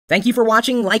Thank you for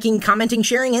watching, liking, commenting,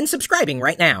 sharing, and subscribing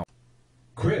right now.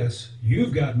 Chris,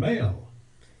 you've got mail.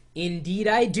 Indeed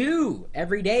I do.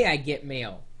 Every day I get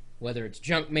mail. Whether it's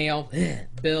junk mail,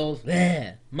 bills,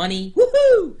 money,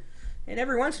 woohoo! And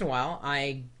every once in a while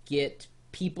I get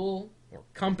people or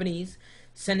companies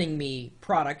sending me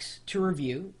products to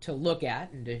review, to look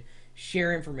at, and to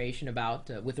share information about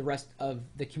with the rest of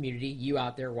the community, you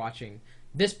out there watching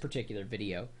this particular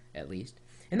video, at least.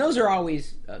 And those are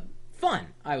always fun,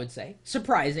 I would say.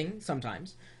 Surprising,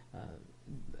 sometimes.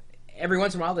 Every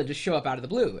once in a while, they just show up out of the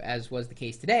blue, as was the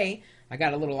case today. I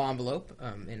got a little envelope,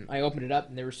 and I opened it up,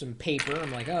 and there was some paper.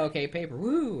 I'm like, oh, okay, paper,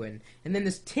 woo! And then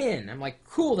this tin. I'm like,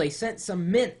 cool, they sent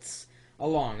some mints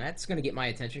along. That's going to get my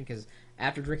attention, because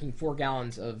after drinking 4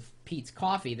 gallons of Pete's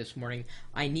coffee this morning,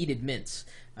 I needed mints.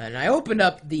 And I opened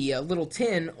up the little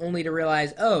tin, only to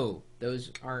realize, oh,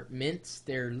 those aren't mints.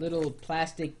 They're little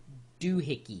plastic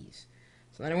doohickeys.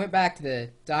 So then I went back to the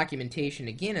documentation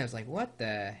again. I was like, what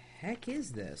the heck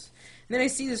is this? And then I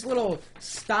see this little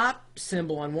stop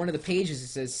symbol on one of the pages. It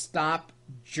says, stop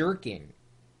jerking.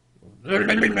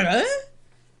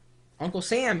 Uncle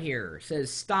Sam here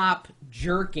says, stop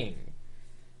jerking.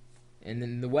 And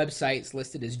then the website's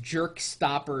listed as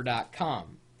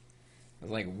jerkstopper.com. I was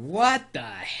like, what the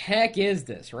heck is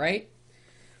this, right?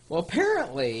 Well,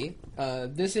 apparently,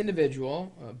 this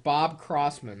individual, Bob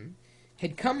Crossman,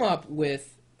 had come up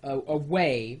with a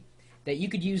way that you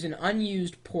could use an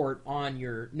unused port on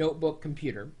your notebook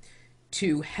computer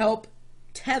to help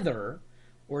tether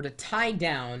or to tie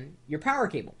down your power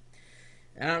cable.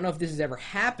 And I don't know if this has ever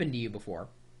happened to you before,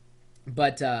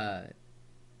 but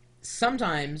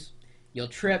sometimes you'll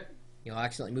trip, you'll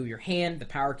accidentally move your hand, the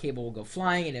power cable will go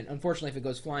flying, and unfortunately if it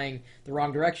goes flying the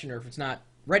wrong direction or if it's not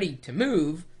ready to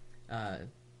move,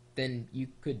 then you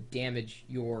could damage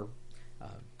your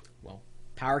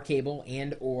power cable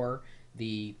and or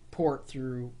the port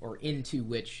through or into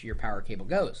which your power cable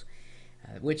goes,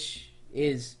 which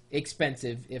is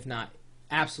expensive, if not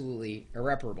absolutely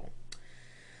irreparable.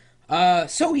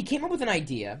 So he came up with an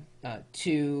idea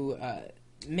to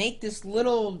make this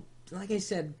little, like I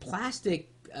said,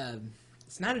 plastic.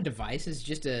 It's not a device. It's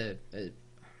just it's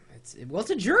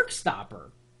a jerk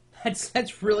stopper.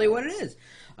 That's really what it is.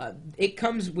 It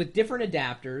comes with different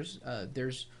adapters.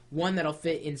 There's one that'll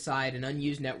fit inside an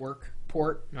unused network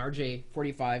port, an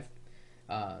RJ45.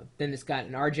 Then it's got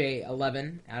an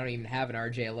RJ11. I don't even have an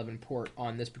RJ11 port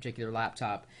on this particular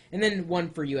laptop. And then one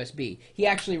for USB. He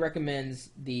actually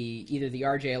recommends either the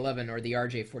RJ11 or the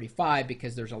RJ45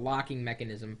 because there's a locking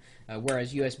mechanism,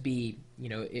 whereas USB,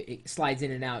 it slides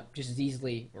in and out just as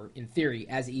easily, or in theory,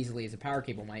 as easily as a power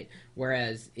cable might,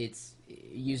 whereas it's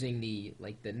using the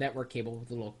network cable with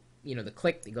the little, the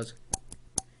click that goes,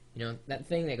 that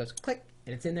thing that goes click,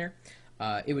 and it's in there.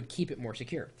 It would keep it more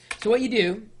secure. So what you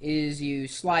do is you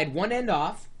slide one end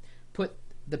off, put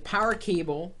the power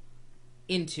cable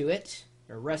into it,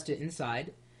 or rest it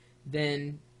inside,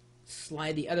 then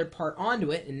slide the other part onto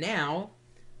it, and now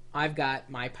I've got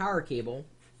my power cable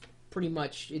pretty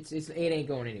much, it ain't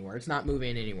going anywhere. It's not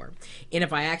moving anywhere. And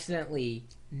if I accidentally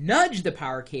nudge the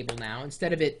power cable now,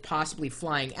 instead of it possibly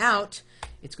flying out,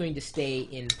 it's going to stay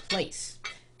in place.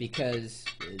 Because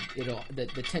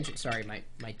the tension, sorry,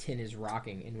 my tin is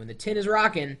rocking. And when the tin is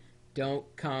rocking, don't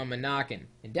come a-knocking.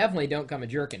 And definitely don't come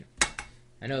a-jerking.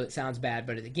 I know it sounds bad,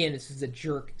 but again, this is a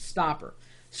jerk stopper.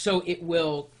 So it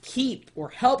will keep or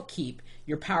help keep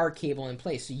your power cable in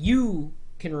place. So you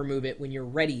can remove it when you're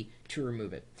ready to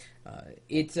remove it.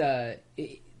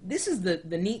 This is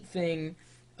the neat thing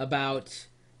about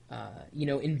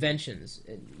inventions.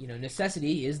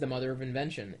 Necessity is the mother of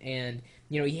invention, and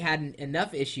he had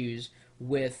enough issues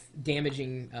with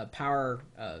damaging power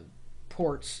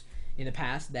ports in the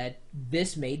past that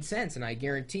this made sense, and I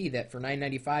guarantee that for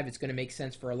 $9.95 it's going to make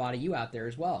sense for a lot of you out there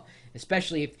as well,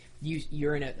 especially if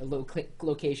you're in a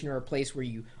location or a place where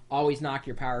you always knock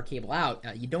your power cable out.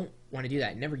 You don't want to do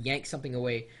that. Never yank something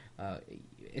away,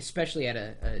 especially at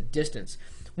a distance.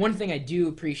 One thing I do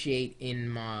appreciate in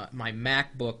my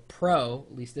MacBook Pro,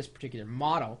 at least this particular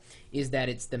model, is that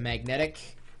it's the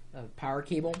magnetic power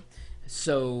cable.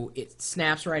 So it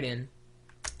snaps right in,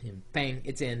 and bang,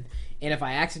 it's in. And if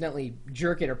I accidentally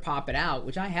jerk it or pop it out,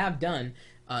 which I have done,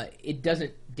 it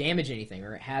doesn't damage anything,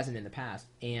 or it hasn't in the past.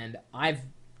 And I've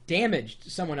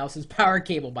damaged someone else's power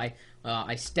cable by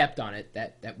I stepped on it.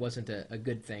 That wasn't a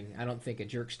good thing. I don't think a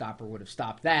jerk stopper would have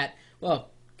stopped that.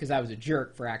 Well, because I was a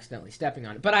jerk for accidentally stepping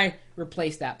on it. But I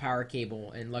replaced that power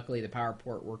cable, and luckily the power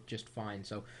port worked just fine.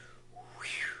 So,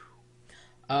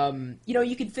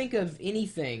 You can think of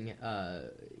anything,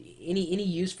 any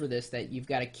use for this that you've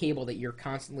got a cable that you're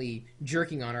constantly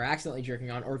jerking on or accidentally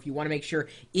jerking on, or if you want to make sure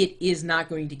it is not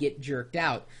going to get jerked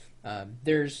out.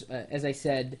 There's, as I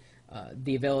said,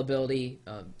 the availability.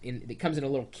 It comes in a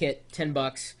little kit,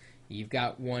 $10. You've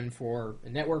got one for a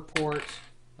network port,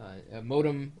 a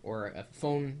modem, or a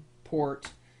phone port,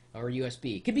 or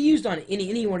USB. It could be used on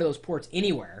any one of those ports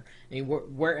anywhere. I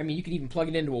mean, you could even plug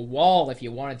it into a wall if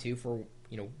you wanted to for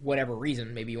whatever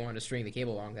reason. Maybe you wanted to string the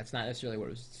cable along. That's not necessarily what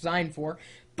it was designed for.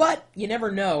 But you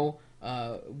never know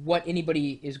what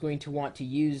anybody is going to want to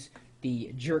use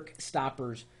the jerk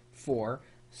stoppers for.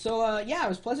 So, yeah, I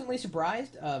was pleasantly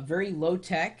surprised. Very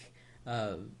low-tech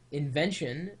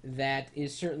invention that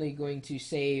is certainly going to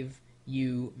save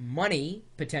you money,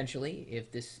 potentially,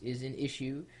 if this is an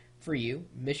issue for you.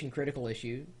 Mission-critical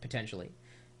issue, potentially.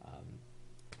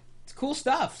 It's cool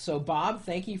stuff. So, Bob,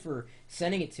 thank you for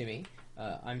sending it to me.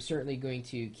 I'm certainly going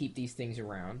to keep these things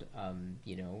around.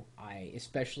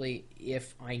 Especially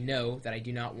if I know that I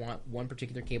do not want one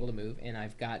particular cable to move, and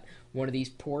I've got one of these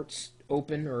ports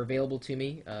open or available to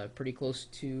me pretty close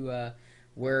to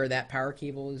where that power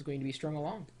cable is going to be strung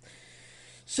along.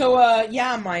 So,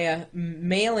 my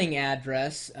mailing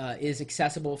address is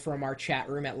accessible from our chat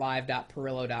room at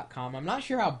live.pirillo.com. I'm not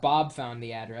sure how Bob found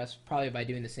the address, probably by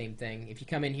doing the same thing. If you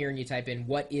come in here and you type in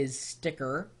what is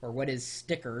sticker or what is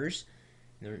stickers,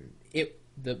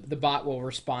 the bot will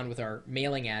respond with our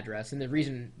mailing address. And the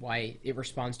reason why it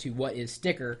responds to what is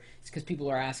sticker is because people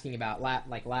are asking about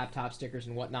laptop stickers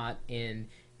and whatnot. And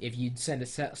if you'd send a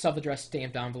self-addressed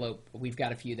stamped envelope, we've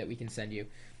got a few that we can send you.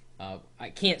 I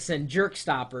can't send jerk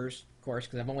stoppers, of course,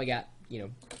 because I've only got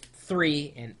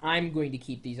 3, and I'm going to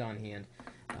keep these on hand.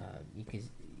 Because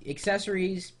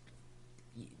accessories,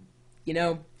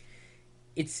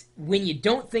 it's when you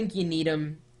don't think you need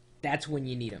them, that's when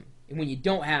you need them. And when you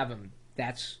don't have them,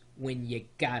 that's when you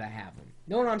gotta have them.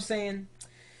 Know what I'm saying?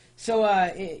 So,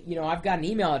 I've got an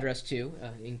email address, too,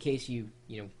 in case you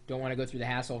don't want to go through the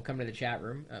hassle of coming to the chat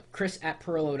room.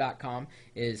 Chris@Pirillo.com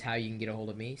is how you can get a hold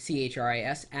of me.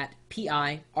 CHRIS at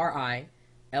PIRILLO.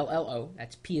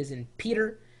 That's P as in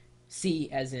Peter, C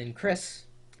as in Chris.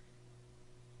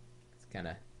 It's kind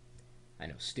of, I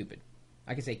know, stupid.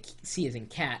 I could say C as in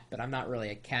cat, but I'm not really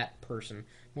a cat person.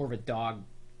 More of a dog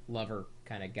lover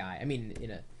kind of guy. I mean,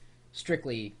 in a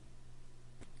strictly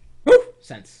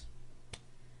sense.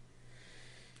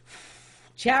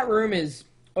 Chat room is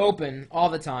open all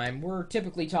the time. We're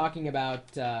typically talking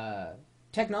about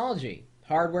technology,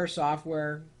 hardware,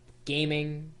 software,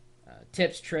 gaming,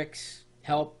 tips, tricks,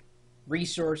 help,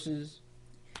 resources,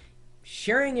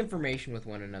 sharing information with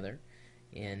one another,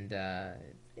 and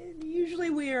usually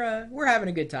we're having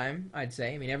a good time, I'd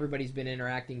say. I mean, everybody's been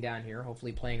interacting down here,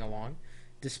 hopefully playing along,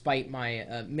 despite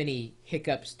my many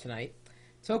hiccups tonight.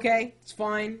 It's okay. It's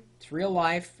fine. It's real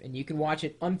life, and you can watch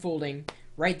it unfolding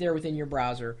right there within your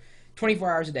browser,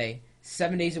 24 hours a day,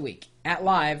 7 days a week, at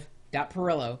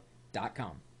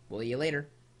live.pirillo.com. We'll see you later.